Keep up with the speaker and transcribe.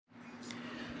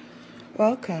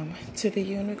Welcome to the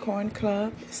Unicorn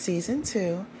Club Season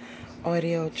 2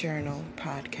 Audio Journal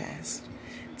Podcast.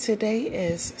 Today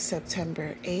is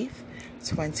September 8th,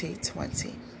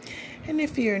 2020. And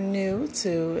if you're new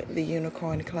to the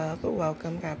Unicorn Club,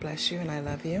 welcome. God bless you and I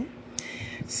love you.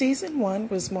 Season 1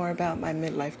 was more about my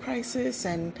midlife crisis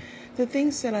and the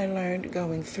things that I learned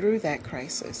going through that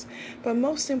crisis. But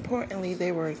most importantly,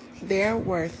 there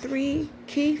were three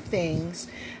key things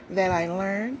that I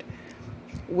learned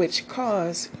which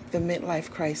caused the midlife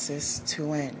crisis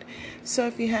to end. So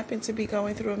if you happen to be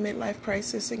going through a midlife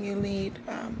crisis and you need,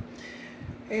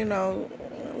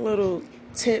 little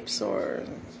tips, or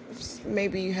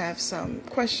maybe you have some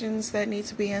questions that need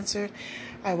to be answered,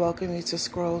 I welcome you to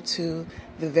scroll to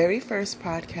the very first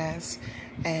podcast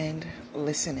and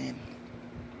listen in.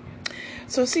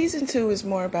 So season 2 is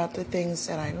more about the things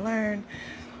that I learned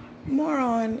more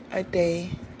on a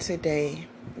day-to-day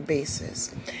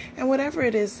basis. And whatever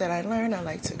it is that I learn, I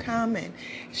like to come and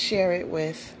share it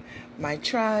with my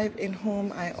tribe, in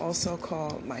whom I also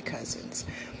call my cousins.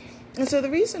 And so the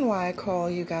reason why I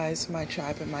call you guys my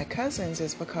tribe and my cousins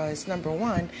is because, number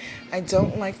one, I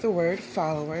don't like the word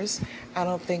followers. I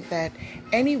don't think that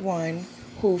anyone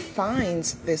who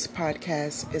finds this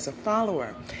podcast is a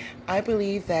follower. I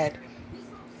believe that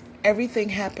everything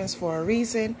happens for a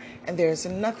reason, and there's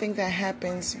nothing that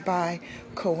happens by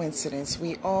coincidence.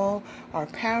 We all are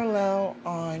parallel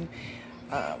on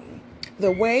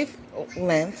the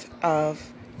wavelength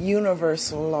of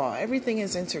universal law. Everything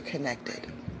is interconnected.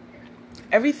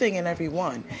 Everything and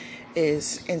everyone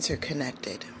is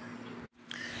interconnected.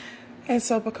 And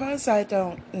so because I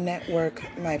don't network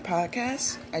my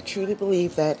podcast, I truly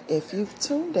believe that if you've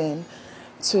tuned in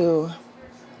to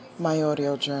my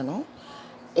audio journal,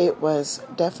 it was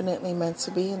definitely meant to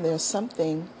be, and there's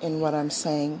something in what I'm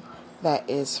saying that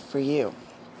is for you.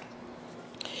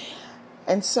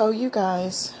 And so you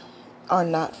guys are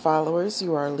not followers,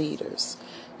 you are leaders.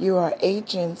 You are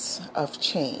agents of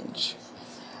change.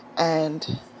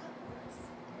 And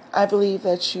I believe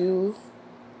that you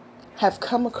have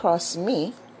come across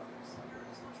me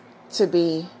to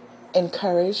be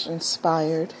encouraged,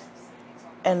 inspired,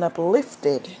 and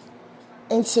uplifted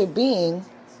into being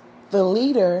the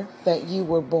leader that you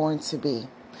were born to be.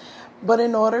 But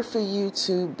in order for you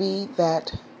to be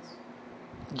that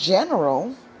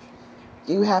general,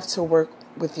 you have to work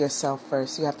with yourself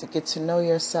first. You have to get to know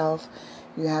yourself.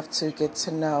 You have to get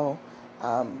to know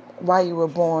why you were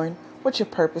born, what your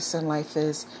purpose in life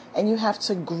is, and you have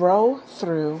to grow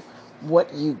through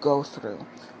what you go through,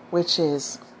 which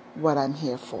is what I'm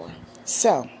here for.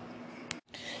 So,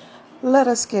 let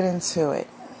us get into it.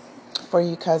 For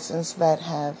you cousins that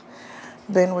have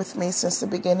been with me since the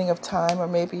beginning of time, or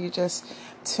maybe you just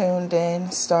tuned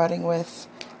in starting with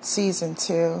season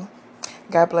 2.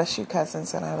 God bless you,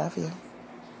 cousins, and I love you.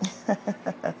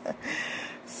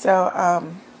 So,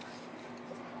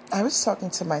 I was talking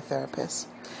to my therapist,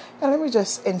 and let me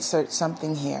just insert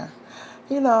something here.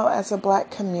 As a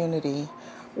Black community,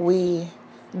 we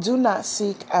do not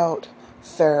seek out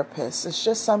therapists. It's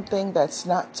just something that's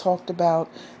not talked about.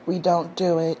 We don't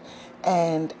do it.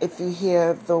 And if you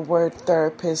hear the word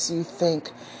therapist, you think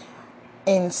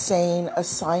insane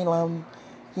asylum,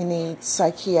 you need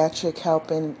psychiatric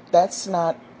help, and that's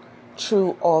not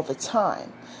true all the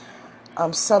time.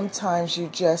 Sometimes you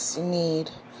just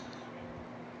need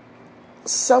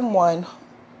someone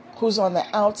who's on the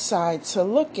outside to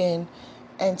look in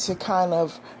and to kind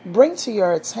of bring to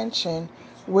your attention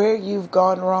where you've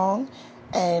gone wrong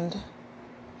and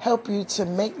help you to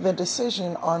make the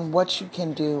decision on what you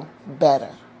can do better.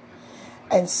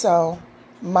 And so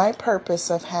my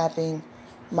purpose of having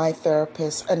my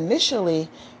therapist, initially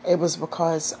it was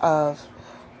because of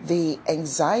the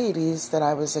anxieties that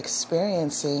I was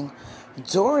experiencing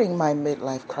during my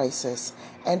midlife crisis.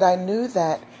 And I knew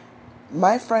that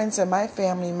my friends and my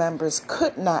family members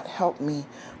could not help me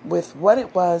with what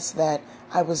it was that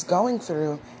I was going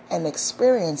through and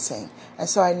experiencing. And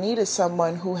so I needed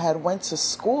someone who had went to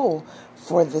school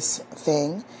for this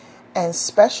thing and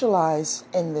specialized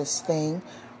in this thing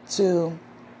to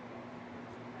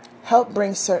help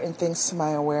bring certain things to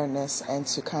my awareness and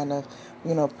to kind of,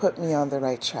 put me on the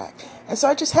right track. And so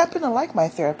I just happened to like my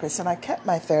therapist, and I kept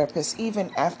my therapist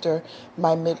even after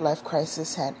my midlife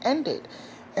crisis had ended.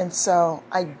 And so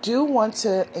I do want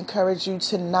to encourage you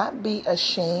to not be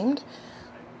ashamed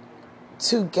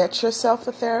to get yourself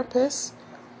a therapist.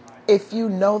 If you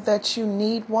know that you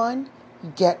need one,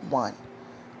 get one.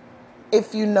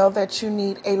 If you know that you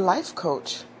need a life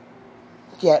coach,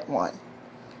 get one.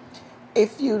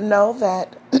 If you know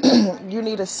that you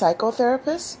need a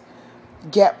psychotherapist,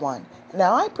 get one.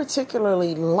 Now, I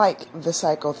particularly like the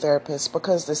psychotherapist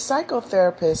because the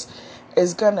psychotherapist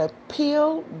is going to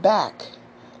peel back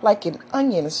like an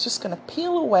onion. It's just going to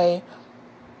peel away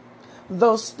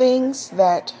those things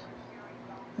that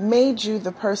made you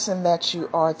the person that you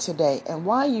are today and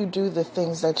why you do the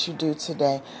things that you do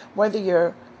today, whether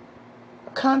you're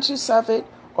conscious of it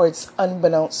or it's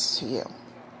unbeknownst to you.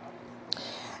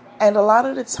 And a lot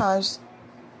of the times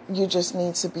you just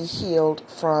need to be healed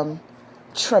from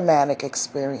traumatic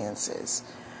experiences.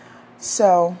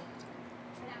 So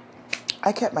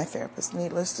I kept my therapist,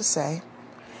 needless to say.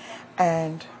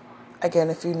 And again,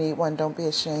 if you need one, don't be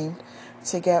ashamed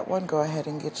to get one. Go ahead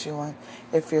and get you one.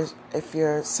 If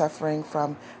you're suffering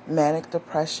from manic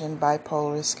depression,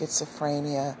 bipolar,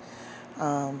 schizophrenia,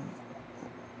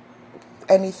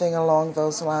 anything along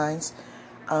those lines,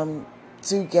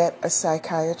 do get a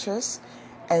psychiatrist,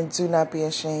 and do not be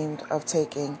ashamed of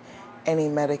taking any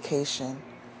medication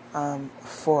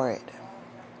for it.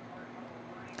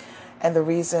 And the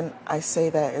reason I say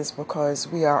that is because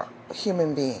we are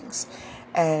human beings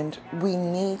and we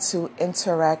need to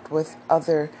interact with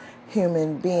other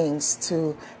human beings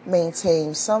to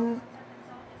maintain some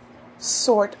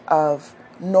sort of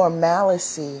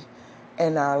normalcy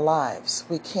in our lives.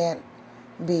 We can't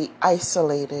be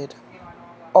isolated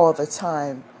all the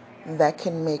time. That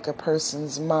can make a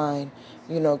person's mind,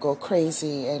 go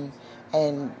crazy and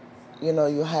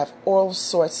you have all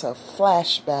sorts of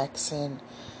flashbacks and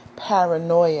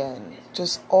paranoia and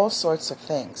just all sorts of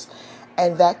things.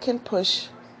 And that can push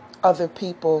other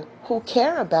people who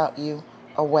care about you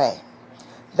away.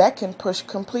 That can push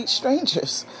complete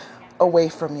strangers away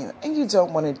from you. And you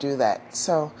don't want to do that.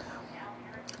 So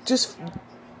just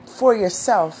for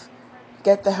yourself,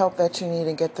 get the help that you need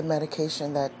and get the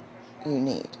medication that you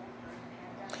need.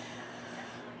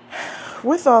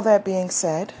 With all that being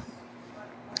said,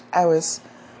 I was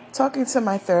talking to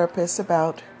my therapist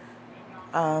about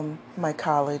my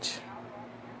college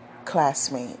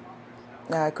classmate.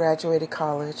 Now, I graduated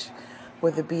college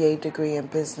with a BA degree in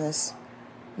business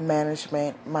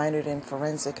management, minored in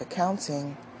forensic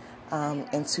accounting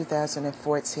in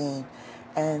 2014.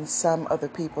 And some of the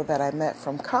people that I met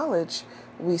from college,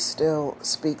 we still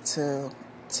speak to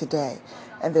today.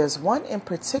 And there's one in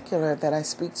particular that I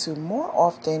speak to more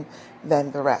often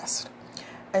than the rest.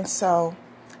 And so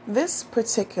this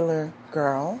particular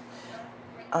girl,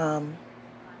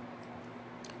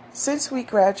 since we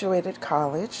graduated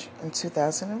college in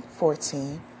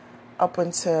 2014, up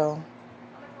until,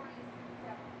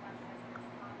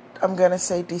 I'm going to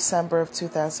say December of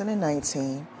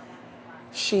 2019,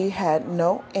 she had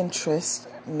no interest,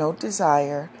 no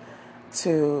desire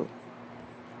to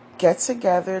get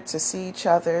together, to see each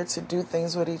other, to do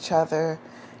things with each other,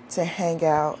 to hang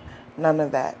out, none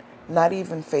of that, not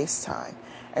even FaceTime.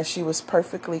 And she was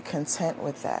perfectly content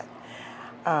with that.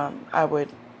 I would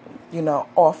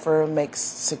offer, make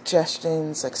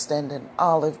suggestions, extend an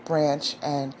olive branch,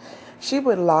 and she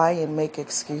would lie and make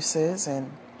excuses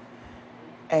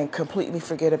and completely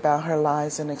forget about her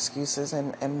lies and excuses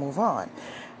and move on.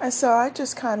 And so I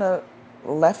just kind of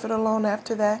left it alone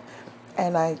after that,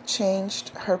 and I changed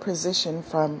her position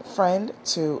from friend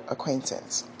to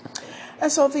acquaintance. And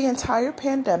so the entire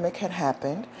pandemic had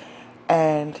happened,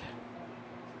 and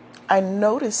I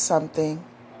noticed something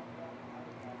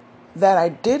that I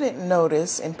didn't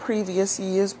notice in previous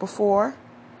years before,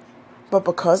 but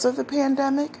because of the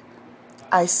pandemic,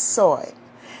 I saw it.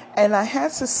 And I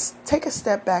had to take a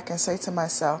step back and say to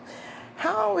myself,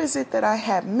 how is it that I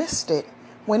had missed it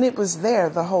when it was there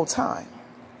the whole time?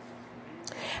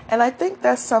 And I think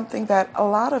that's something that a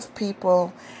lot of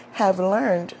people have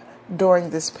learned during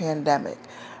this pandemic.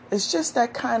 It's just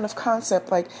that kind of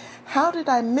concept, like, how did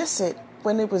I miss it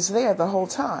when it was there the whole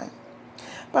time?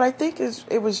 But I think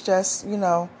it was just,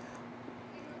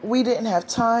 we didn't have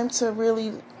time to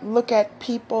really look at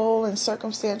people and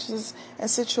circumstances and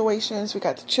situations. We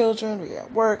got the children, we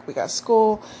got work, we got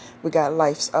school, we got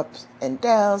life's ups and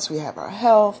downs, we have our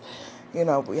health, we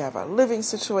have our living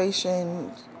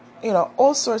situation,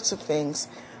 all sorts of things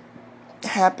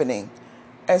happening.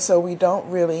 And so we don't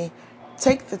really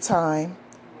take the time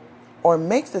or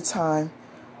make the time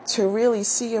to really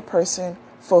see a person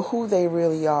for who they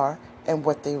really are and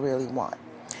what they really want.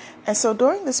 And so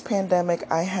during this pandemic,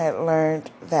 I had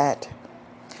learned that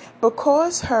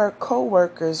because her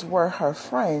coworkers were her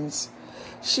friends,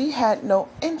 she had no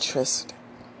interest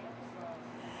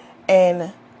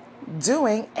in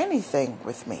doing anything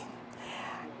with me.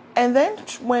 And then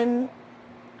when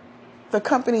the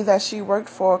company that she worked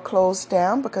for closed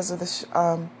down because of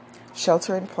the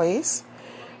shelter in place,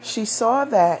 she saw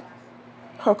that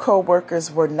her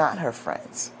coworkers were not her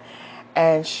friends.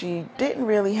 and she didn't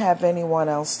really have anyone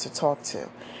else to talk to.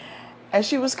 And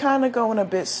she was kind of going a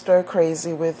bit stir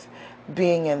crazy with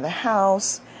being in the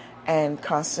house and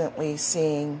constantly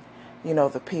seeing,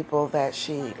 the people that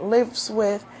she lives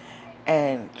with,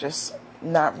 and just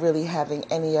not really having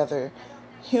any other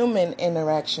human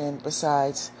interaction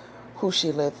besides who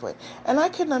she lived with. And I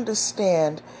can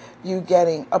understand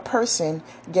a person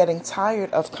getting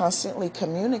tired of constantly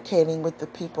communicating with the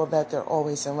people that they're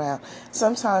always around.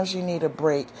 Sometimes you need a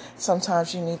break.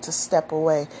 Sometimes you need to step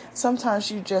away. Sometimes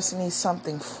you just need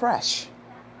something fresh.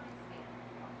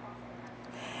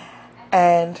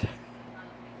 And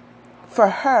for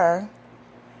her,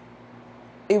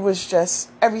 it was just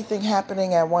everything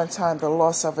happening at one time: the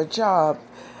loss of a job,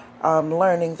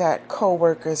 learning that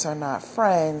coworkers are not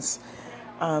friends,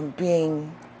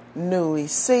 being newly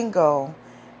single,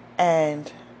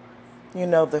 and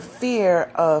the fear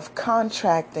of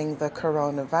contracting the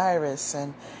coronavirus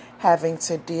and having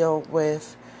to deal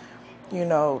with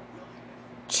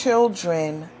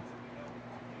children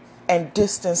and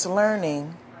distance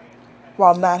learning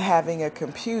while not having a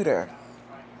computer.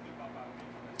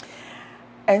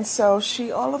 And so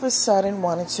she all of a sudden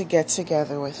wanted to get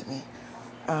together with me.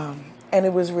 And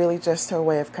it was really just her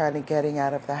way of kind of getting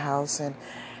out of the house and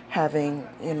having,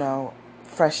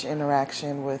 fresh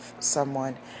interaction with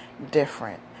someone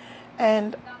different.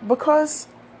 And because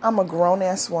I'm a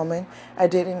grown-ass woman, I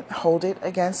didn't hold it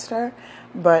against her,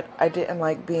 but I didn't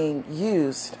like being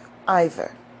used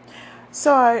either.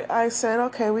 So I said,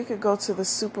 okay, we could go to the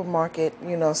supermarket,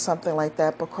 something like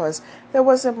that, because there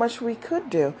wasn't much we could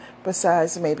do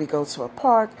besides maybe go to a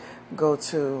park, go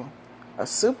to a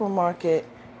supermarket,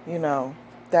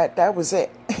 that was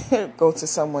it. Go to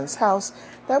someone's house.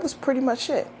 That was pretty much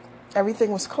it.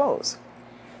 Everything was closed.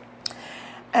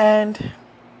 And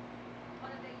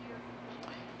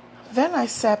then I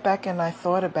sat back and I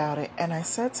thought about it, and I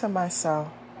said to myself,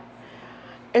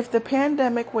 if the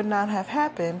pandemic would not have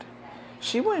happened,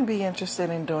 she wouldn't be interested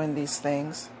in doing these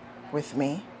things with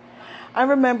me. I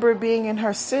remember being in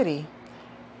her city,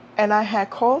 and I had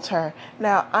called her.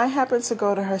 Now, I happen to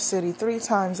go to her city 3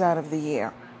 times out of the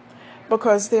year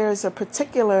because there's a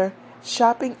particular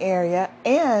shopping area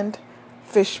and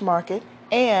fish market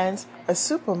and a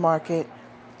supermarket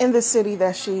in the city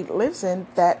that she lives in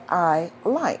that I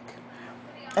like.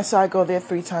 And so I go there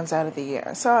 3 times out of the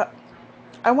year. So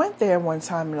I went there one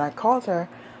time and I called her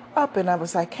up and I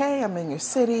was like, hey, I'm in your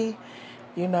city.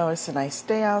 It's a nice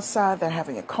day outside. They're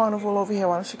having a carnival over here.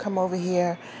 Why don't you come over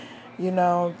here?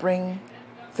 Bring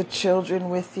the children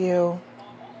with you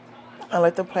and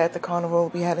let them play at the carnival.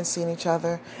 We hadn't seen each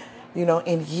other,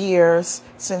 in years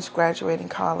since graduating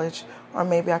college. Or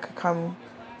maybe I could come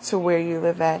to where you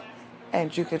live at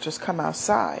and you could just come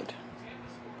outside.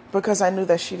 Because I knew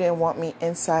that she didn't want me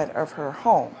inside of her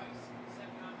home.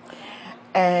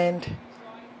 And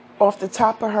off the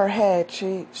top of her head,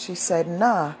 she said,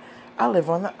 nah, I live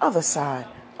on the other side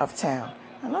of town.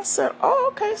 And I said,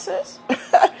 oh, okay, sis.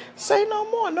 Say no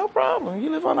more, no problem.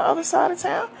 You live on the other side of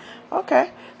town?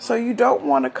 Okay. So you don't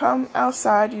want to come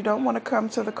outside. You don't want to come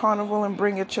to the carnival and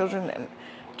bring your children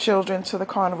to the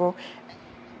carnival.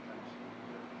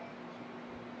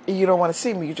 You don't want to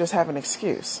see me. You just have an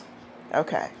excuse.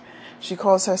 Okay. She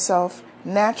calls herself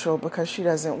natural because she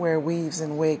doesn't wear weaves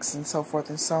and wigs and so forth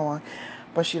and so on.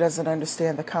 But she doesn't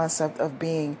understand the concept of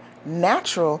being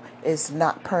natural is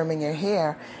not perming your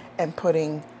hair and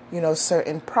putting,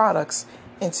 certain products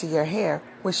into your hair,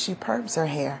 which she perms her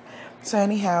hair. So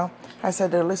anyhow, I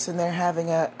said to her, listen, they're having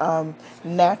a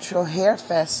natural hair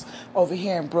fest over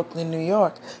here in Brooklyn, New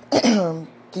York.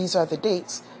 These are the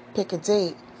dates. Pick a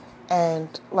date.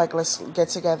 And let's get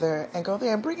together and go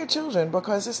there and bring your children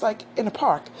because it's like in a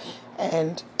park.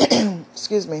 And,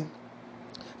 excuse me,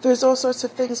 there's all sorts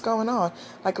of things going on,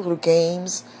 like little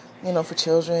games, for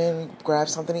children, grab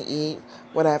something to eat,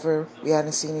 whatever. We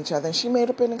hadn't seen each other. And she made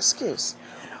up an excuse.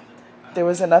 There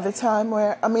was another time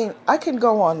where, I can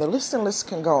go on. The list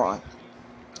can go on.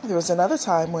 There was another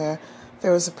time where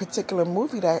there was a particular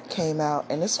movie that came out,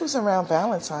 and this was around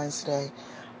Valentine's Day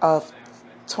of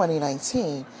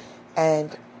 2019.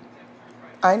 And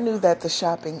I knew that the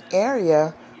shopping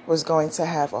area was going to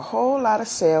have a whole lot of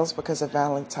sales because of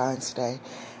Valentine's Day.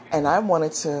 And I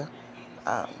wanted to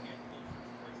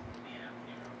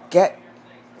get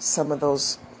some of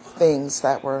those things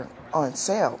that were on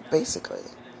sale, basically.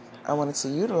 I wanted to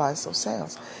utilize those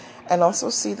sales and also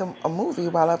see a movie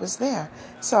while I was there.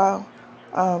 So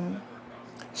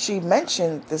she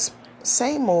mentioned this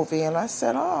same movie, and I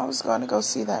said, I was going to go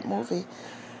see that movie,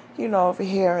 over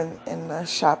here in the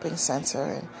shopping center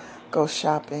and go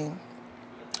shopping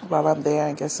while I'm there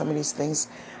and get some of these things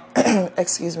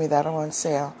excuse me, that are on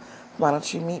sale. Why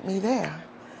don't you meet me there?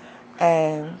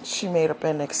 And she made up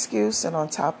an excuse, and on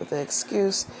top of the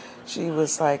excuse, she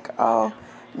was like, oh,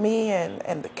 me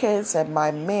and the kids and my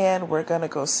man, we're going to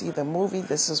go see the movie.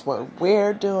 This is what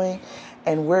we're doing.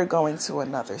 And we're going to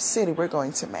another city. We're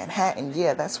going to Manhattan.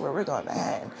 Yeah, that's where we're going to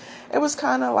Manhattan. It was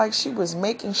kind of like she was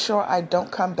making sure I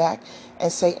don't come back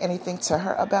and say anything to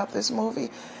her about this movie.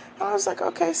 And I was like,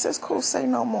 okay, sis, cool, say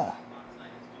no more.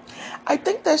 I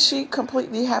think that she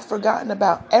completely had forgotten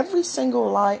about every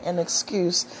single lie and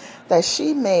excuse that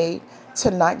she made to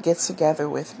not get together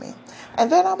with me.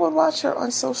 And then I would watch her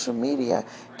on social media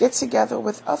get together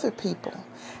with other people.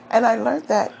 And I learned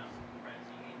that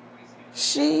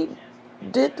she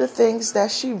did the things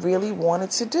that she really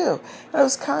wanted to do. And it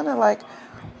was kind of like,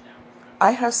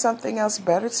 I have something else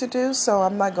better to do, so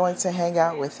I'm not going to hang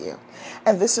out with you.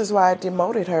 And this is why I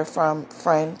demoted her from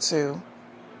friend to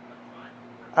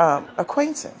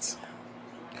acquaintance.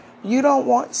 You don't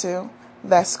want to,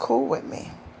 that's cool with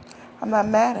me. I'm not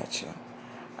mad at you.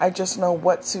 I just know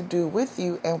what to do with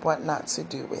you and what not to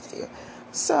do with you.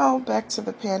 So back to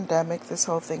the pandemic, this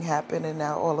whole thing happened, and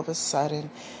now all of a sudden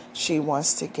she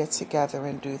wants to get together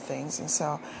and do things. And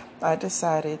so I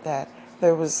decided that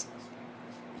there was,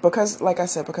 because like I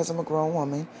said, because I'm a grown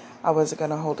woman, I wasn't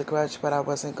going to hold a grudge, but I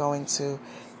wasn't going to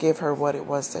give her what it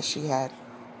was that she had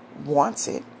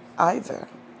wanted either.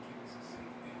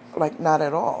 Like, not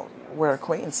at all. We're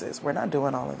acquaintances. We're not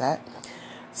doing all of that.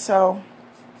 So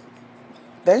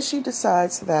then she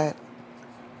decides that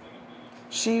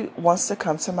she wants to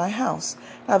come to my house.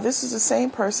 Now, this is the same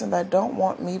person that don't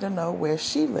want me to know where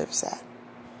she lives at.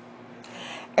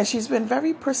 And she's been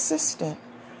very persistent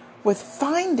with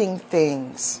finding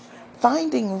things,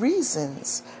 finding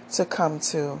reasons to come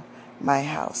to my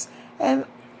house. And,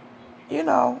 you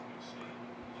know,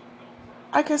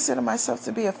 I consider myself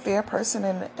to be a fair person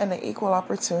and an equal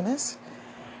opportunist.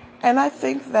 And I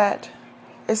think that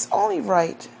it's only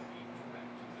right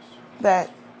that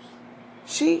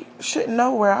she should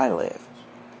know where I live,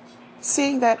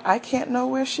 seeing that I can't know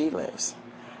where she lives.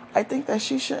 I think that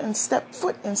she shouldn't step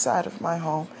foot inside of my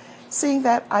home, seeing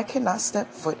that I cannot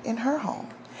step foot in her home.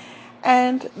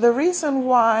 And the reason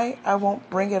why I won't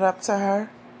bring it up to her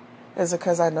is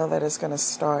because I know that it's going to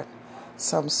start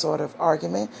some sort of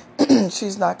argument.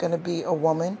 She's not going to be a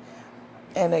woman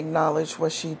and acknowledge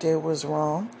what she did was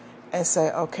wrong and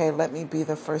say, okay, let me be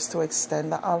the first to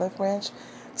extend the olive branch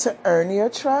to earn your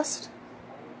trust.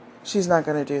 She's not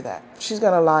going to do that. She's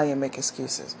going to lie and make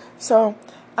excuses. So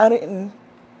I didn't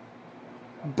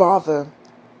bother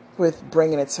with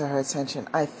bringing it to her attention.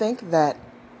 I think that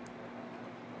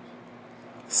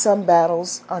some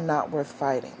battles are not worth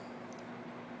fighting.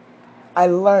 I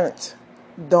learned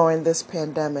during this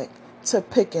pandemic to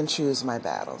pick and choose my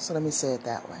battles. Let me say it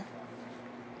that way.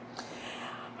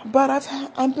 But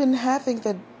I've been having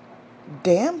the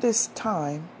damnedest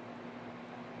time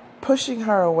pushing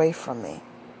her away from me.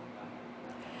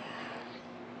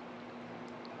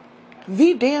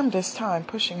 The damnedest time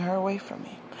pushing her away from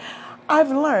me. I've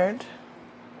learned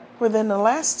within the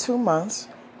last 2 months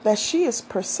that she is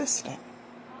persistent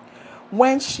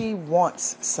when she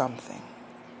wants something.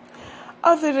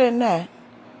 Other than that,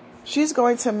 she's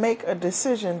going to make a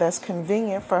decision that's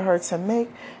convenient for her to make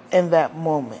in that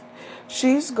moment.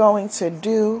 She's going to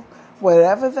do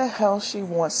whatever the hell she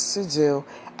wants to do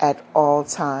at all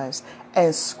times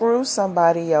and screw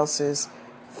somebody else's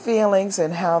feelings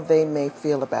and how they may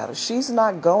feel about it. She's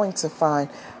not going to find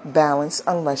balance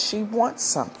unless she wants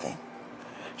something.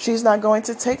 She's not going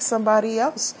to take somebody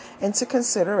else into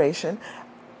consideration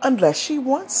unless she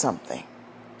wants something.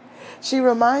 She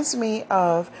reminds me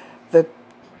of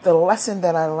the lesson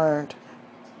that I learned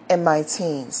in my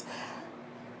teens,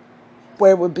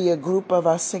 where it would be a group of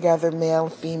us together, male,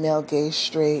 female, gay,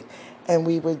 straight, and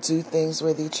we would do things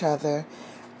with each other.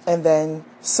 And then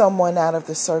someone out of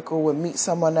the circle would meet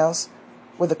someone else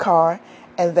with a car,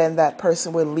 and then that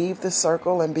person would leave the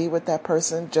circle and be with that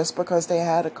person just because they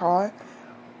had a car.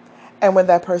 And when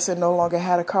that person no longer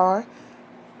had a car,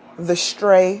 the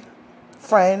stray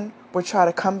friend would try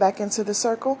to come back into the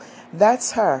circle.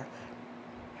 That's her.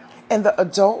 In the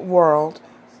adult world,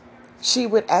 she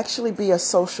would actually be a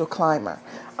social climber.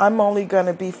 I'm only going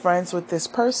to be friends with this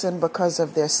person because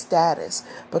of their status,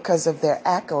 because of their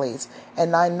accolades.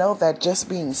 And I know that just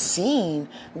being seen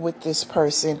with this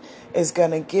person is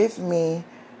going to give me,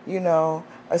 a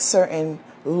certain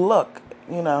look.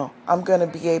 I'm going to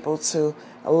be able to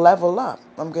level up.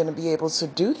 I'm going to be able to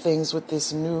do things with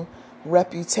this new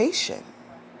reputation.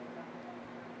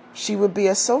 She would be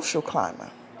a social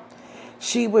climber.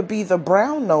 She would be the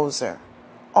brown noser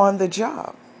on the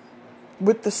job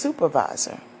with the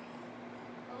supervisor.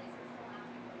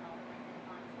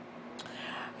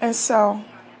 And so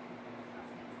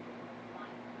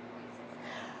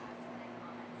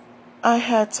I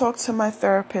had talked to my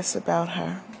therapist about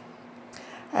her,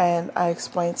 and I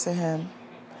explained to him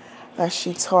that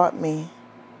she taught me,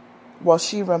 well,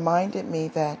 she reminded me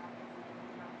that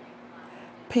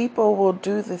people will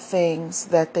do the things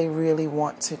that they really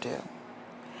want to do.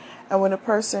 And when a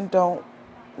person don't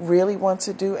really want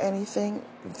to do anything,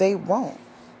 they won't.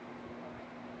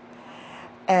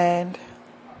 And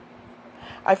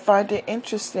I find it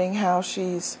interesting how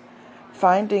she's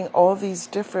finding all these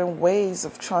different ways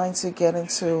of trying to get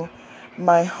into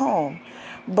my home.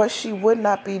 But she would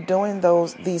not be doing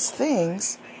these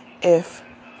things if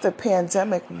the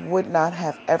pandemic would not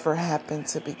have ever happened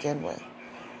to begin with.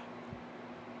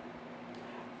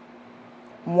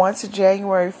 Once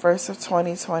January 1st of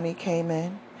 2020 came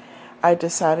in, I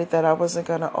decided that I wasn't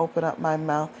going to open up my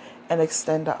mouth and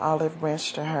extend the olive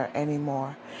branch to her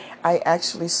anymore. I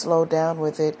actually slowed down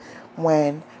with it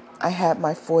when I had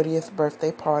my 40th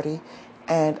birthday party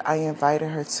and I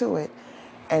invited her to it,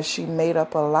 and she made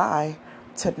up a lie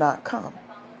to not come.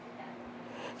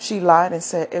 She lied and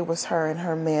said it was her and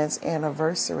her man's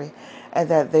anniversary and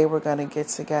that they were going to get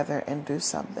together and do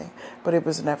something. But it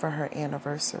was never her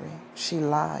anniversary. She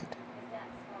lied.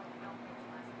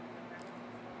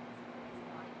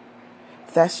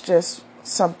 That's just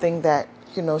something that,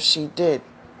 she did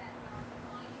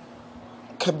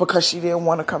because she didn't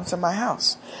want to come to my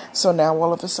house. So now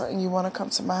all of a sudden you want to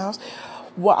come to my house?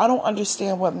 Well, I don't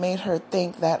understand what made her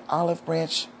think that olive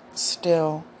branch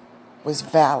still was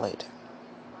valid.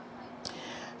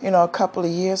 A couple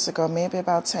of years ago, maybe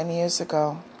about 10 years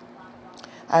ago,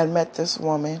 I had met this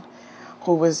woman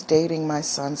who was dating my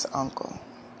son's uncle.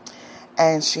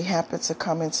 And she happened to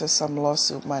come into some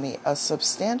lawsuit money, a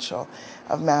substantial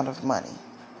amount of money.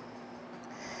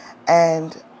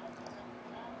 And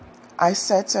I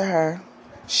said to her,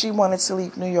 she wanted to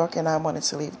leave New York and I wanted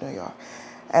to leave New York.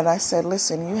 And I said,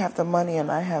 listen, you have the money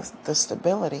and I have the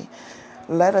stability.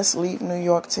 Let us leave New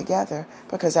York together,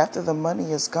 because after the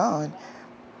money is gone,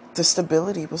 the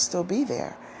stability will still be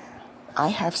there. I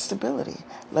have stability.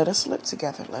 Let us live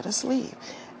together. Let us leave.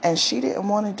 And she didn't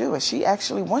want to do it. She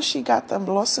actually, once she got the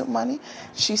lawsuit money,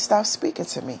 she stopped speaking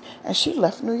to me and she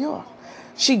left New York.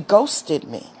 She ghosted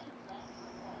me.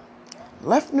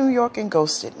 Left New York and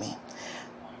ghosted me.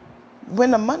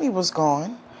 When the money was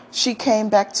gone, she came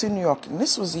back to New York. And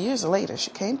this was years later.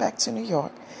 She came back to New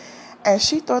York and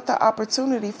she thought the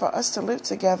opportunity for us to live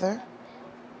together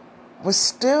was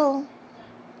still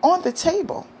on the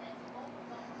table.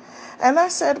 And I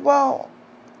said, well,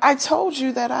 I told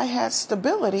you that I had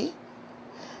stability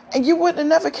and you would have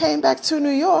never came back to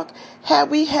New York had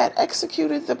we had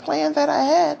executed the plan that I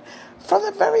had from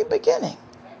the very beginning.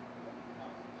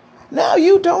 Now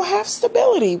you don't have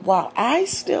stability while I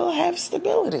still have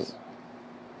stability.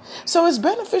 So it's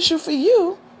beneficial for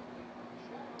you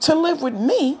to live with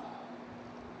me,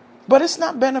 but it's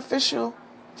not beneficial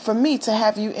for me to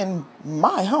have you in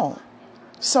my home.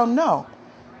 So no,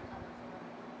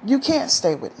 you can't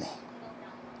stay with me.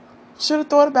 Should have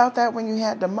thought about that when you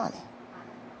had the money.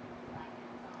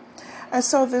 And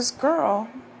so this girl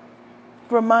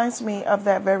reminds me of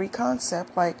that very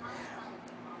concept. Like,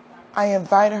 I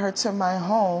invited her to my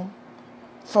home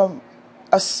for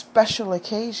a special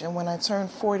occasion when I turned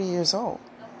 40 years old.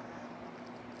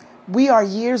 We are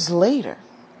years later.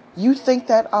 You think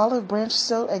that olive branch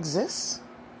still exists?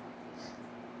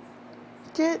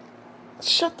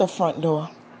 Shut the front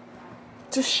door.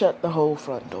 Just shut the whole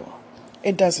front door.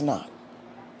 It does not.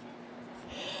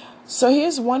 So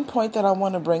here's one point that I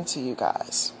want to bring to you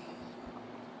guys.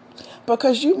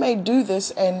 Because you may do this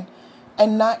and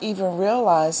not even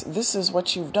realize this is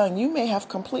what you've done. You may have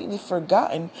completely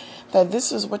forgotten that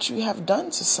this is what you have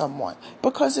done to someone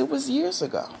because it was years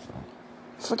ago.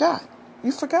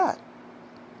 You forgot.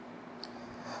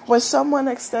 When someone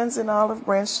extends an olive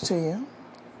branch to you,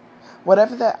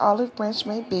 whatever that olive branch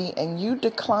may be, and you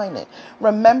decline it,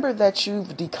 remember that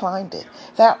you've declined it.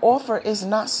 That offer is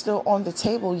not still on the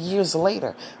table years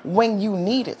later when you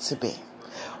need it to be.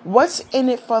 What's in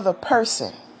it for the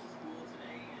person?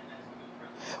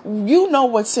 You know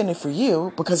what's in it for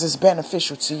you because it's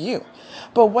beneficial to you.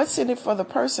 But what's in it for the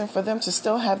person, for them to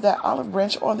still have that olive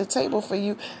branch on the table for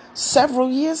you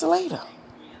several years later?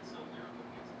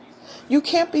 You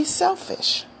can't be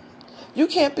selfish. You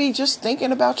can't be just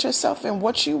thinking about yourself and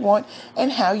what you want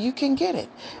and how you can get it.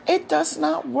 It does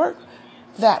not work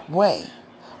that way.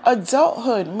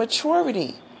 Adulthood,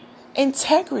 maturity,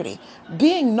 integrity,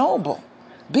 being noble,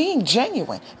 being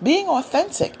genuine, being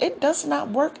authentic, it does not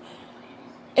work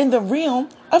in the realm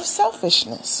of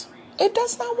selfishness. It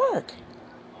does not work.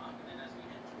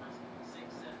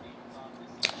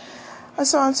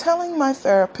 So I'm telling my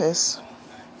therapist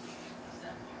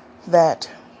that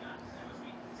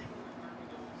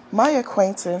my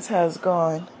acquaintance has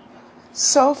gone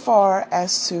so far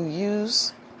as to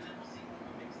use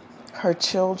her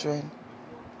children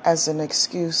as an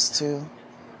excuse to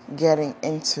getting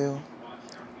into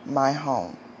my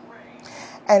home.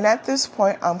 And at this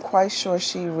point, I'm quite sure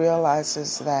she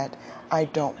realizes that I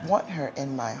don't want her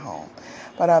in my home.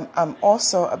 But I'm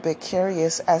also a bit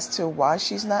curious as to why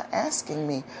she's not asking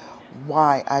me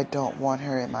why I don't want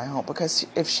her in my home. Because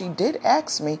if she did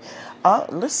ask me,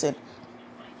 listen,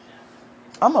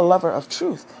 I'm a lover of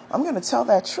truth. I'm going to tell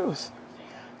that truth.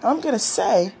 I'm going to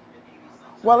say,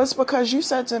 well, it's because you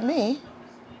said to me,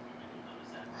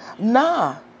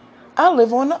 nah, I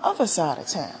live on the other side of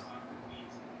town.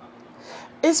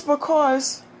 It's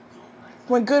because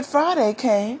when Good Friday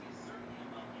came,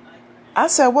 I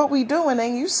said, what we doing?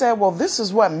 And you said, well, this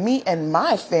is what me and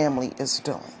my family is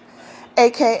doing.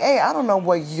 AKA, I don't know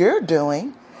what you're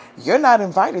doing. You're not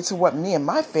invited to what me and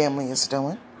my family is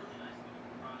doing.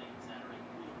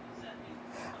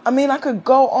 I mean, I could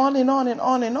go on and on and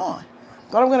on and on.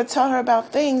 But I'm going to tell her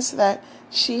about things that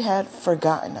she had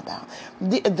forgotten about.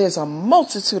 There's a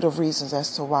multitude of reasons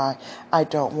as to why I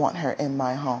don't want her in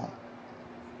my home.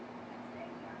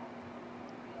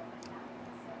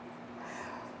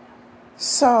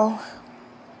 So,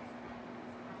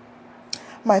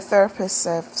 my therapist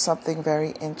said something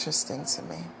very interesting to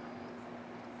me.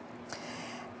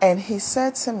 And he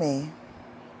said to me,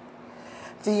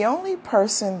 the only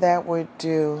person that would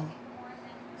do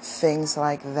things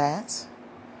like that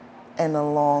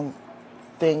and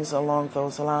things along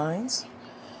those lines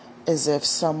is if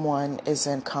someone is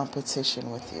in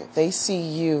competition with you. They see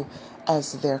you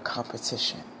as their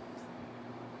competition.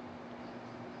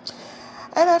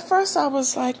 And at first I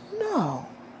was like, no.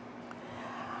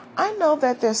 I know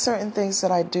that there's certain things that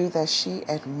I do that she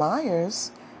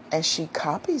admires and she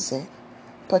copies it.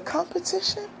 But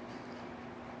competition?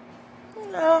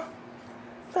 No,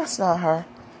 that's not her.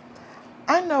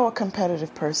 I know a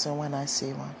competitive person when I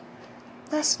see one.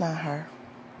 That's not her.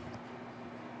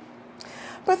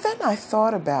 But then I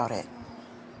thought about it.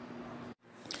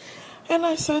 And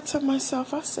I said to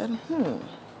myself, I said,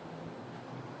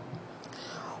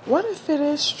 what if it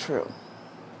is true?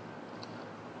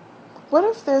 What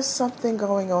if there's something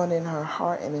going on in her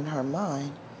heart and in her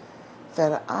mind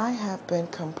that I have been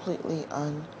completely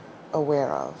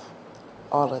unaware of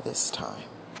all of this time?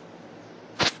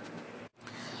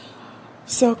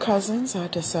 So, cousins, I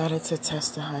decided to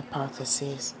test the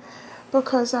hypotheses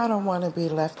because I don't want to be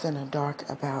left in the dark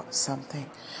about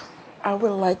something. I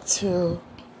would like to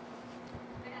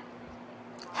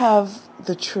have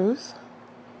the truth.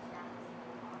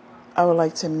 I would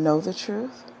like to know the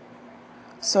truth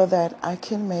so that I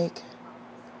can make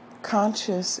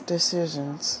conscious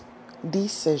decisions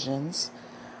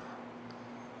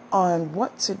on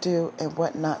what to do and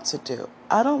what not to do.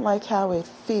 I don't like how it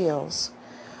feels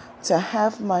to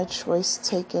have my choice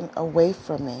taken away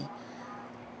from me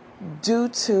due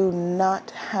to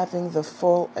not having the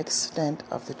full extent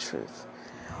of the truth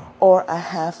or a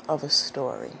half of a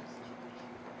story.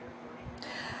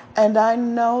 And I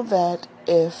know that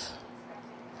if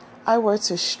I were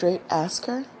to straight ask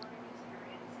her,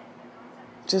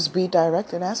 just be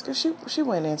direct and ask her, she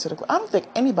wouldn't answer the question. I don't think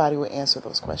anybody would answer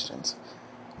those questions.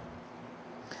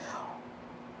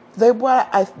 What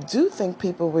I do think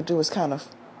people would do is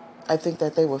I think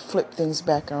that they would flip things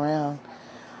back around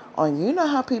on, you know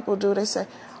how people do, they say,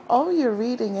 oh, you're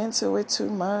reading into it too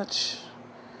much.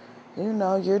 You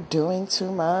know, you're doing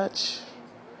too much.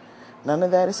 None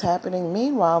of that is happening.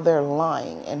 Meanwhile, they're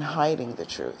lying and hiding the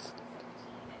truth.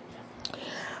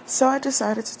 So I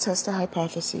decided to test the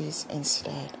hypotheses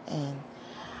instead, and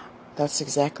that's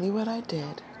exactly what I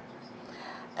did.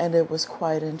 And it was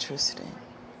quite interesting.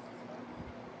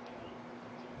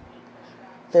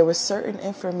 There was certain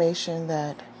information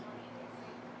that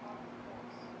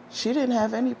she didn't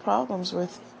have any problems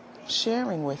with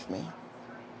sharing with me.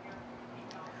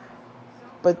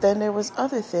 But then there was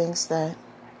other things that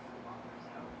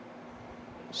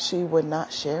she would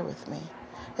not share with me.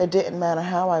 It didn't matter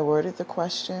how I worded the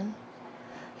question.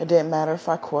 It didn't matter if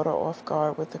I caught her off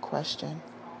guard with the question.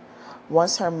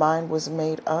 Once her mind was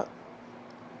made up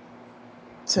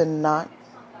to not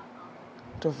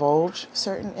divulge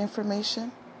certain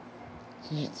information,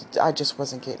 I just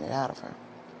wasn't getting it out of her.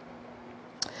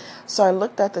 So I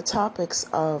looked at the topics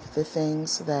of the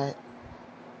things that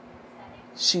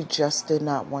she just did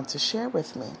not want to share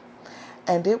with me.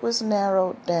 And it was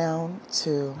narrowed down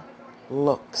to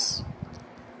looks.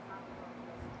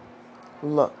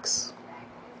 Looks.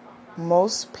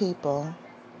 Most people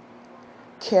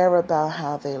care about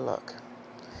how they look.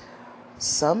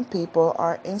 Some people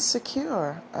are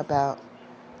insecure about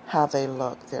how they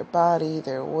look, their body,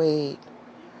 their weight,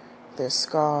 their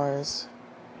scars,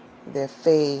 their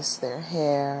face, their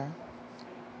hair,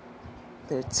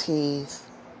 their teeth.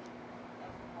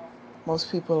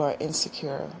 Most people are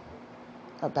insecure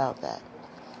about that.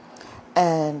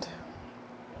 And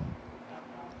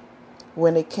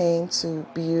when it came to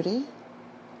beauty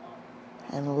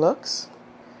and looks,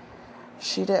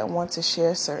 she didn't want to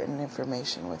share certain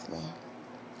information with me.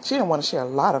 She didn't want to share a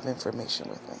lot of information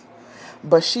with me,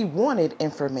 but she wanted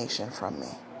information from me.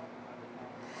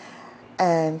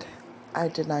 And I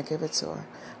did not give it to her.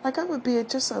 Like, I would be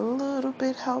just a little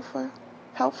bit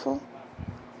helpful,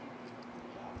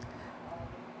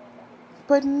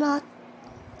 but not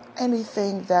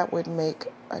anything that would make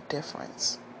a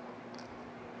difference.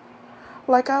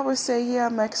 Like, I would say, yeah,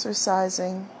 I'm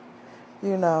exercising,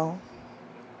 and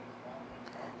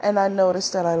I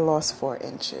noticed that I lost 4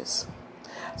 inches.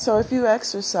 So if you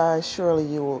exercise, surely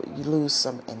you lose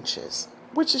some inches,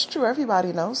 which is true.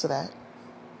 Everybody knows that.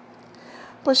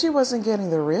 But she wasn't getting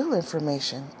the real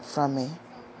information from me.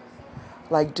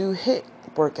 Like, do HIIT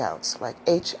workouts, like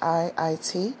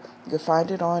HIIT. You can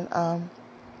find it on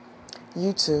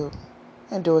YouTube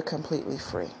and do it completely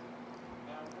free.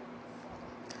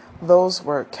 Those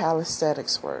work,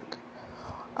 calisthenics work,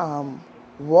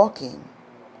 walking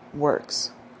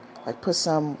works. Like, put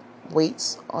some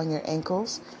weights on your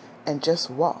ankles and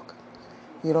just walk.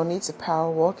 You don't need to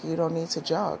power walk. You don't need to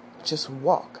jog. Just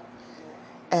walk.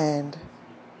 And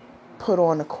put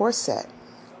on a corset.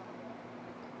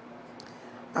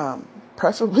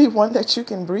 Preferably one that you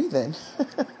can breathe in.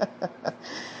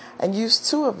 And use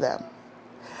 2 of them.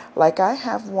 Like, I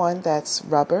have one that's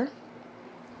rubber.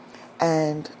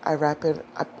 And I wrap it,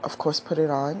 I, of course, put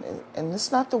it on. And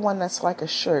it's not the one that's like a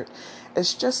shirt.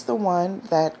 It's just the one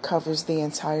that covers the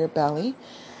entire belly.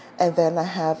 And then I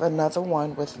have another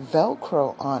one with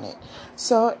Velcro on it.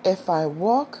 So if I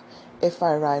walk, if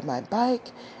I ride my bike,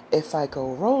 if I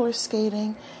go roller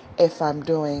skating, if I'm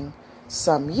doing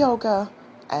some yoga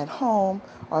at home,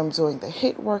 or I'm doing the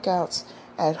HIIT workouts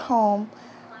at home,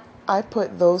 I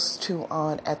put those 2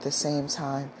 on at the same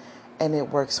time, and it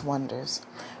works wonders.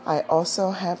 I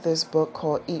also have this book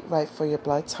called Eat Right for Your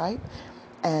Blood Type,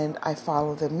 and I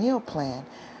follow the meal plan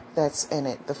that's in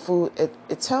it. The food,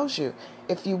 it tells you,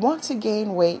 if you want to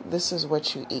gain weight, this is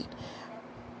what you eat,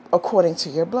 according to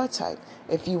your blood type.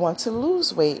 If you want to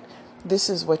lose weight, this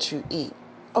is what you eat,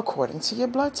 according to your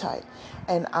blood type.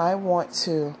 And I want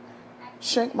to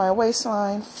shrink my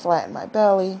waistline, flatten my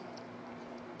belly,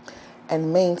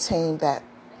 and maintain that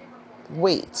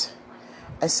weight.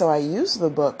 And so I use the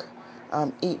book,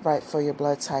 Eat Right for Your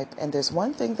Blood Type. And there's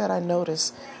one thing that I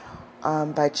noticed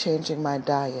by changing my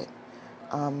diet.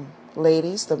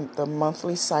 Ladies, the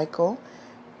monthly cycle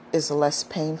is less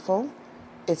painful,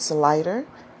 it's lighter,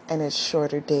 and it's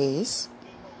shorter days.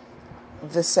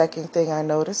 The second thing I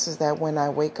notice is that when I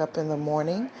wake up in the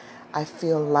morning, I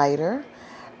feel lighter.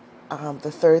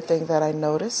 The third thing that I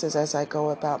notice is as I go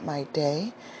about my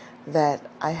day, that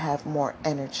I have more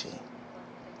energy,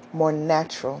 more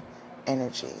natural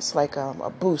energy. It's like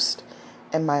a boost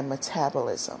in my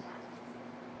metabolism.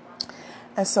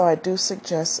 And so I do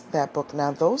suggest that book.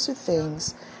 Now, those are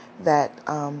things that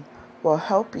will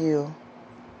help you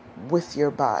with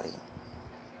your body.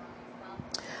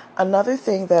 Another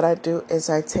thing that I do is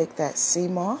I take that sea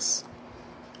moss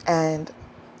and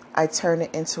I turn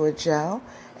it into a gel.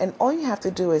 And all you have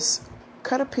to do is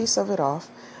cut a piece of it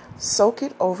off, soak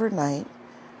it overnight,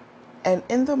 and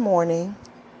in the morning,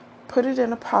 put it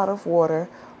in a pot of water,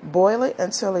 boil it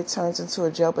until it turns into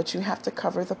a gel, but you have to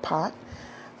cover the pot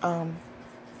to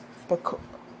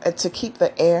keep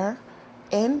the air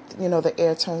in. The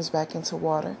air turns back into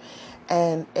water,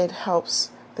 and it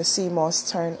helps the sea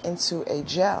moss turn into a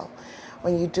gel.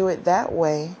 When you do it that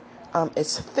way,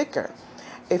 it's thicker.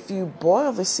 If you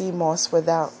boil the sea moss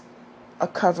without a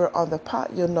cover on the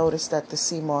pot, you'll notice that the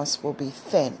sea moss will be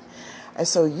thin. And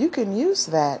so you can use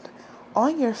that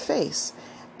on your face,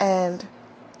 and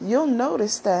you'll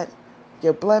notice that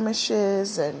your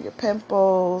blemishes and your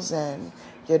pimples and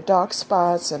your dark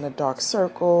spots and the dark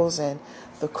circles and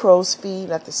the crow's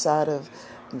feet at the side of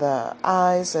the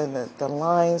eyes and the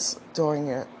lines during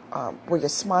your where your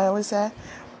smile is at,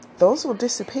 those will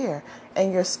disappear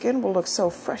and your skin will look so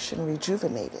fresh and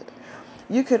rejuvenated.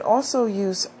 You could also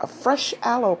use a fresh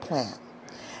aloe plant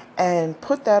and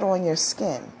put that on your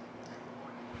skin,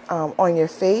 on your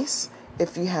face.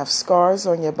 If you have scars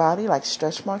on your body, like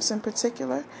stretch marks in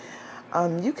particular,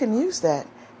 you can use that,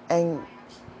 and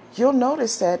you'll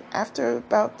notice that after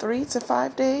about 3 to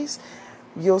 5 days,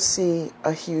 you'll see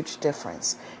a huge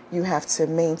difference. You have to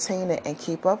maintain it and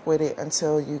keep up with it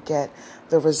until you get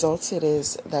the results it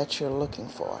is that you're looking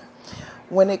for.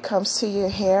 When it comes to your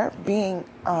hair,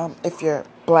 if you're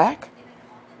black,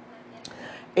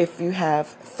 if you have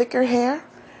thicker hair,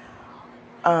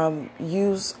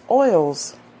 use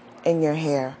oils in your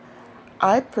hair.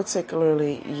 I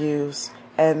particularly use,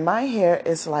 and my hair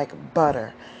is like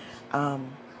butter.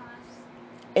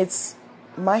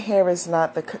 My hair is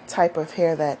not the type of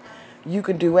hair that you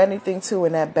can do anything to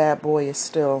and that bad boy is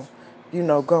still,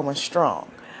 going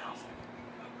strong.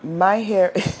 My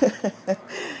hair,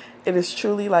 it is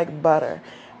truly like butter.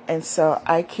 And so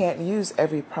I can't use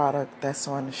every product that's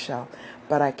on the shelf,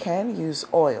 but I can use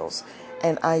oils.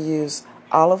 And I use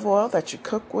olive oil that you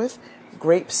cook with,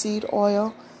 grapeseed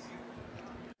oil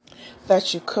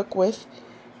that you cook with,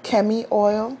 Chemi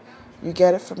oil, you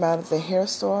get it from out of the hair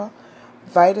store,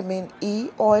 vitamin E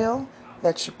oil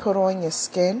that you put on your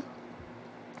skin.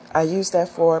 I use that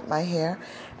for my hair.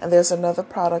 And there's another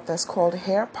product that's called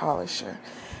hair polisher.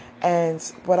 And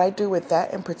what I do with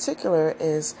that in particular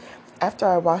is after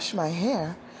I wash my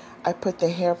hair, I put the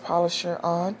hair polisher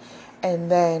on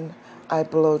and then I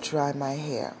blow dry my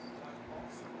hair.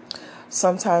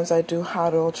 Sometimes I do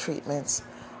hot oil treatments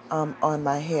on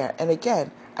my hair. And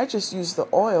again, I just use the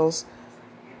oils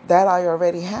that I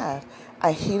already have.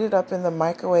 I heat it up in the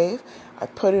microwave, I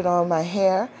put it on my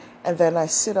hair, and then I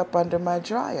sit up under my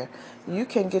dryer. You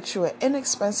can get you an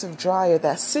inexpensive dryer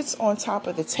that sits on top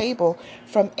of the table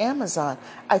from Amazon.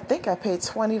 I think I paid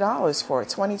 $20 for it,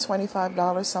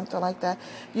 $25, something like that.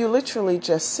 You literally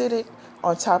just sit it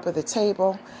on top of the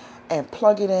table and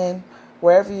plug it in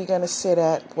wherever you're going to sit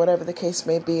at, whatever the case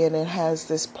may be, and it has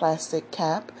this plastic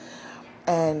cap.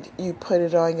 And you put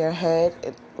it on your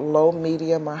head, low,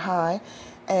 medium, or high,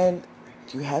 and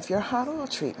you have your hot oil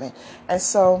treatment. And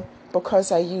so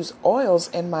because I use oils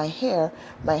in my hair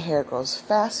grows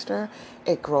faster,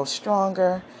 it grows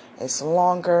stronger, it's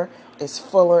longer, it's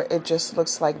fuller, it just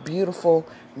looks like beautiful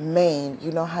mane.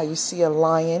 You know how you see a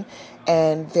lion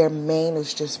and their mane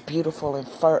is just beautiful and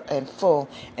fur and full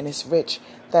and it's rich?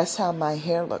 That's how my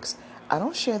hair looks. I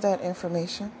don't share that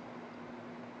information.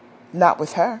 Not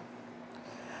with her.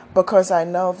 Because I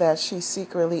know that she's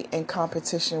secretly in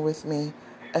competition with me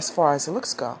as far as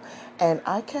looks go. And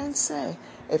I can say,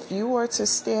 if you were to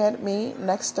stand me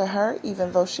next to her,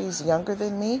 even though she's younger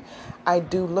than me, I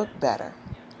do look better.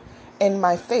 In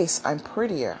my face, I'm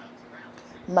prettier.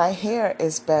 My hair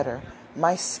is better.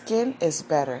 My skin is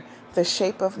better. The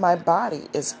shape of my body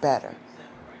is better.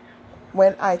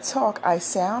 When I talk, I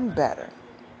sound better.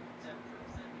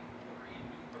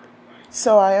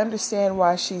 So I understand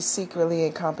why she's secretly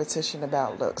in competition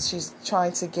about looks. She's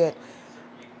trying to get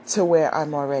to where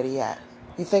I'm already at.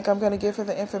 You think I'm going to give her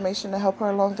the information to help her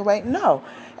along the way? No.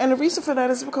 And the reason for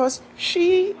that is because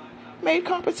she made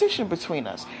competition between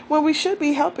us when we should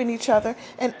be helping each other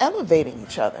and elevating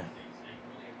each other.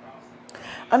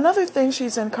 Another thing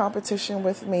she's in competition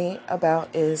with me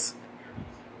about is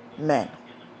men.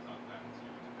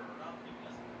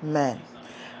 Men.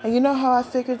 And you know how I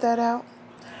figured that out?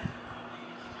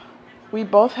 We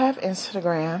both have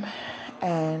Instagram,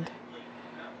 and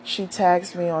she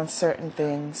tags me on certain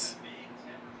things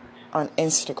on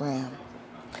Instagram.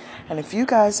 And if you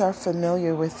guys are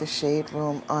familiar with the Shade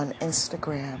Room on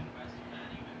Instagram,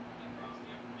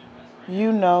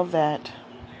 you know that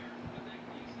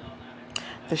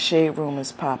the Shade Room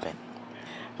is popping.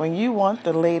 When you want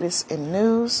the latest in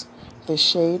news, the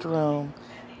Shade Room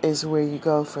is where you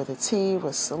go for the tea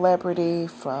with celebrity,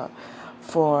 for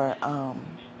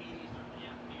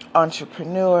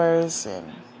entrepreneurs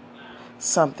and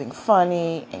something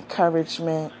funny,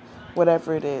 encouragement,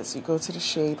 whatever it is. You go to the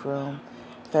Shade Room.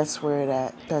 That's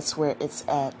where it's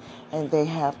at. And they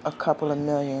have a couple of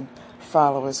million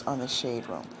followers on the Shade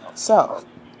Room. So,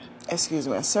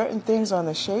 certain things on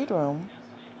the Shade Room,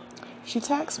 she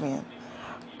tags me in.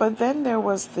 But then there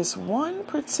was this one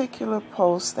particular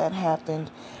post that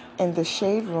happened in the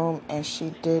Shade Room, and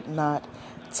she did not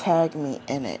tag me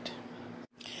in it.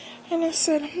 And I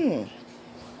said,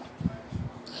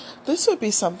 this would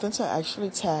be something to actually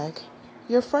tag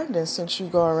your friend in, since you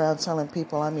go around telling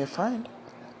people I'm your friend.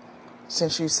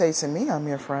 Since you say to me I'm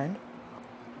your friend.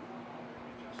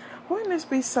 Wouldn't this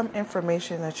be some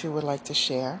information that you would like to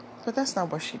share? But that's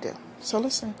not what she did. So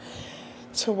listen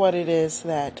to what it is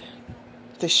that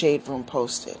the Shade Room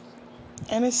posted.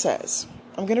 And it says,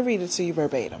 I'm going to read it to you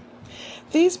verbatim.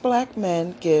 These black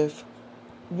men give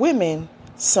women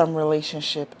some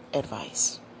relationship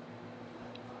advice.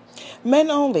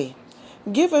 Men only,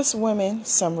 give us women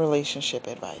some relationship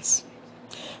advice.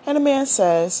 And a man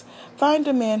says, find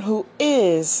a man who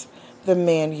is the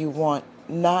man you want,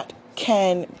 not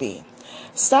can be.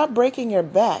 Stop breaking your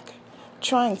back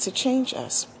trying to change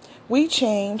us. We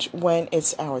change when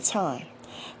it's our time.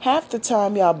 Half the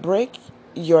time, y'all break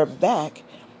your back,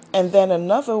 and then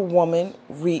another woman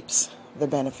reaps the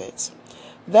benefits.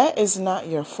 That is not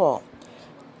your fault.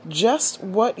 Just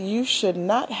what you should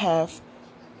not have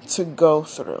to go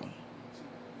through.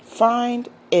 Find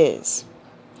is.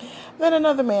 Then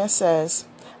another man says,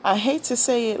 I hate to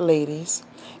say it, ladies.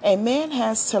 A man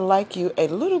has to like you a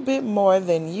little bit more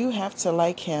than you have to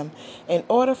like him in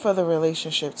order for the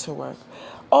relationship to work.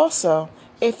 Also,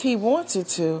 if he wanted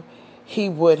to, he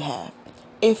would have.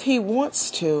 If he wants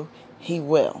to, he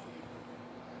will.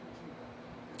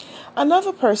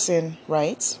 Another person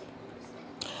writes,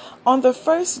 on the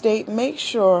first date, make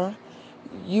sure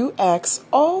you ask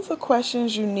all the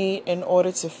questions you need in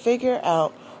order to figure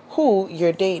out who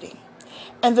you're dating.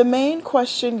 And the main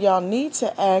question y'all need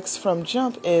to ask from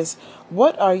jump is,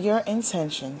 what are your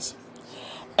intentions?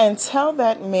 And tell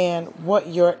that man what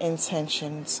your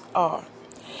intentions are.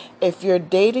 If you're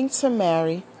dating to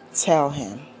marry, tell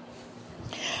him.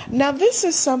 Now, this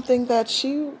is something that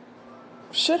she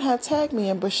should have tagged me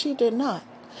in, but she did not.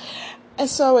 And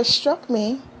so it struck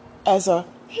me as a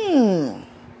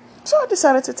So I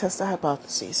decided to test the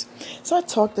hypotheses. So I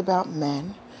talked about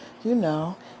men,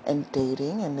 and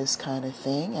dating and this kind of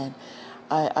thing. And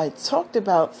I talked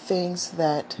about things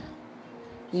that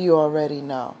you already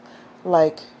know.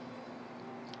 Like,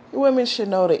 women should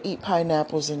know to eat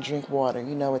pineapples and drink water.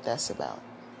 You know what that's about.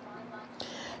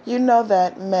 You know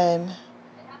that men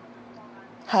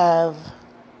have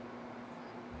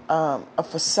a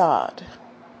facade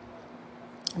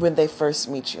when they first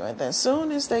meet you. And then as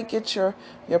soon as they get your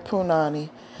punani,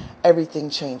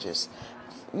 everything changes.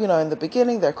 In the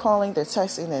beginning, they're calling, they're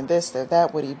texting, and this, they're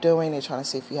that, what are you doing? They're trying to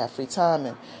see if you have free time,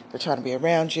 and they're trying to be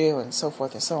around you, and so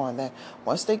forth and so on. Then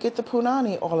once they get the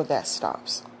punani, all of that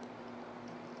stops.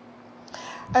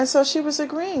 And so she was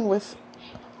agreeing with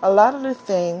a lot of the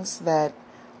things that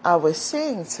I was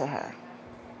saying to her.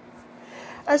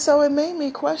 And so it made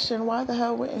me question, why the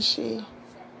hell wouldn't she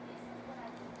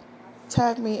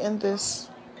tag me in this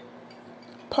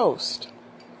post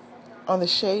on the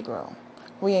Shade Room?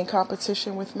 We in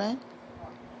competition with men?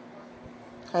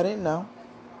 I didn't know.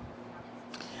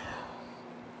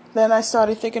 Then I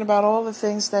started thinking about all the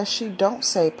things that she don't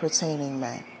say pertaining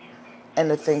men, and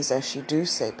the things that she do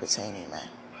say pertaining men.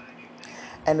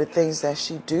 And the things that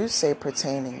she do say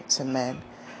pertaining to men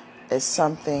is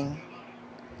something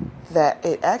that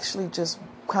it actually just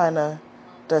kind of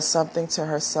does something to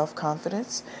her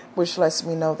self-confidence, which lets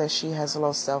me know that she has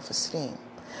low self-esteem.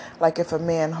 Like if a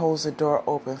man holds a door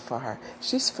open for her,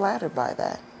 she's flattered by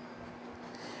that.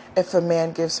 If a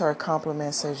man gives her a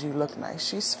compliment, says you look nice,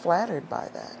 she's flattered by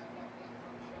that.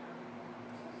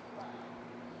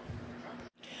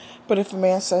 But if a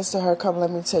man says to her, come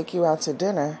let me take you out to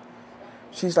dinner,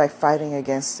 she's like fighting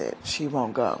against it. She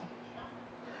won't go.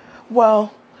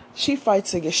 Well, she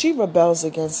rebels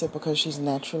against it because she's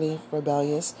naturally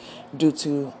rebellious due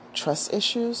to trust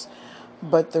issues.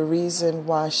 But the reason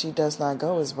why she does not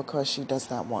go is because she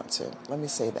does not want to. Let me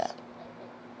say that.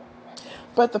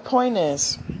 But the point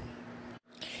is,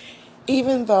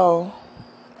 even though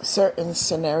certain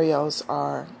scenarios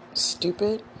are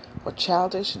stupid or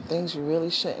childish and things you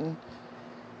really shouldn't,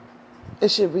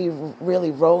 it should be really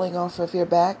rolling off of your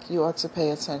back, you ought to pay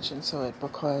attention to it,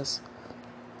 because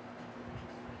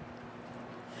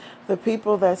the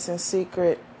people that's in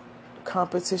secret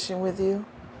competition with you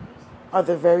are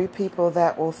the very people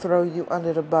that will throw you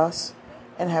under the bus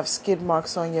and have skid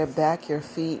marks on your back, your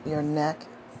feet, your neck,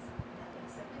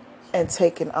 and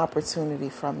take an opportunity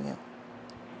from you.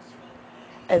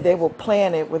 And they will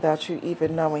plan it without you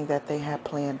even knowing that they have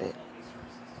planned it.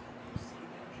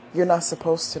 You're not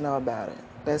supposed to know about it.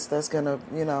 That's going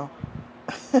to,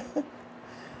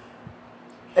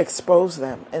 expose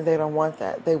them, and they don't want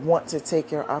that. They want to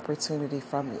take your opportunity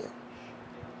from you.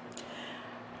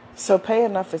 So pay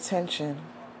enough attention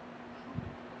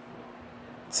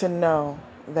to know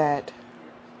that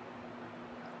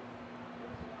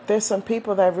there's some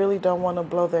people that really don't want to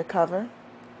blow their cover,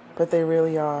 but they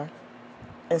really are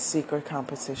in secret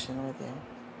competition with you.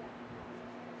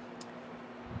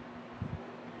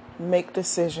 Make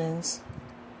decisions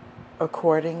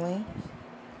accordingly,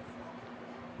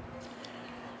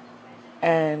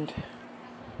 and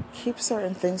keep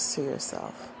certain things to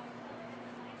yourself.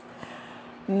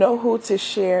 Know who to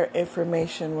share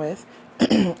information with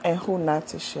and who not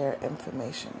to share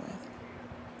information with.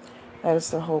 That is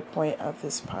the whole point of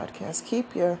this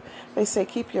podcast. They say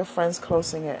keep your friends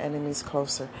close and your enemies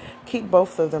closer. Keep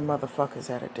both of them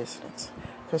motherfuckers at a distance.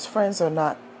 Because friends are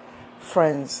not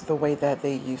friends the way that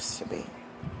they used to be.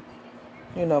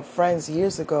 You know, friends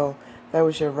years ago, that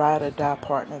was your ride or die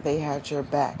partner. They had your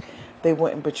back. They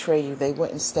wouldn't betray you. They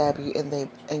wouldn't stab you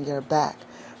in your back.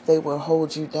 They will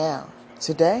hold you down.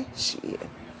 Today, shit.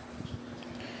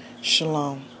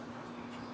 Shalom.